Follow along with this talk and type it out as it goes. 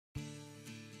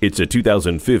It's a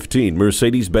 2015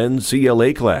 Mercedes-Benz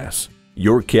CLA-Class.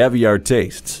 Your caviar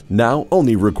tastes now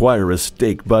only require a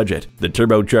steak budget. The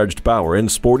turbocharged power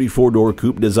and sporty four-door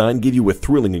coupe design give you a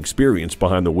thrilling experience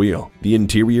behind the wheel. The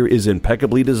interior is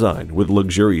impeccably designed with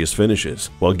luxurious finishes,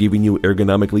 while giving you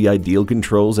ergonomically ideal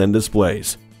controls and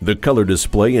displays. The color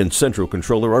display and central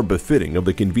controller are befitting of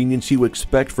the convenience you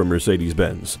expect from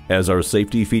Mercedes-Benz, as are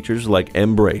safety features like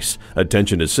M-Brace,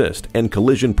 Attention Assist, and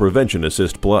Collision Prevention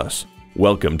Assist Plus.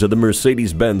 Welcome to the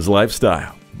Mercedes-Benz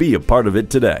lifestyle. Be a part of it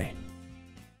today.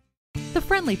 The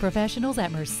friendly professionals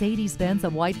at Mercedes-Benz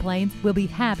of White Plains will be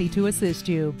happy to assist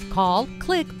you. Call,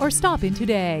 click, or stop in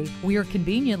today. We are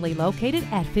conveniently located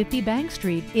at 50 Bank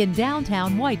Street in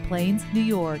downtown White Plains, New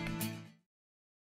York.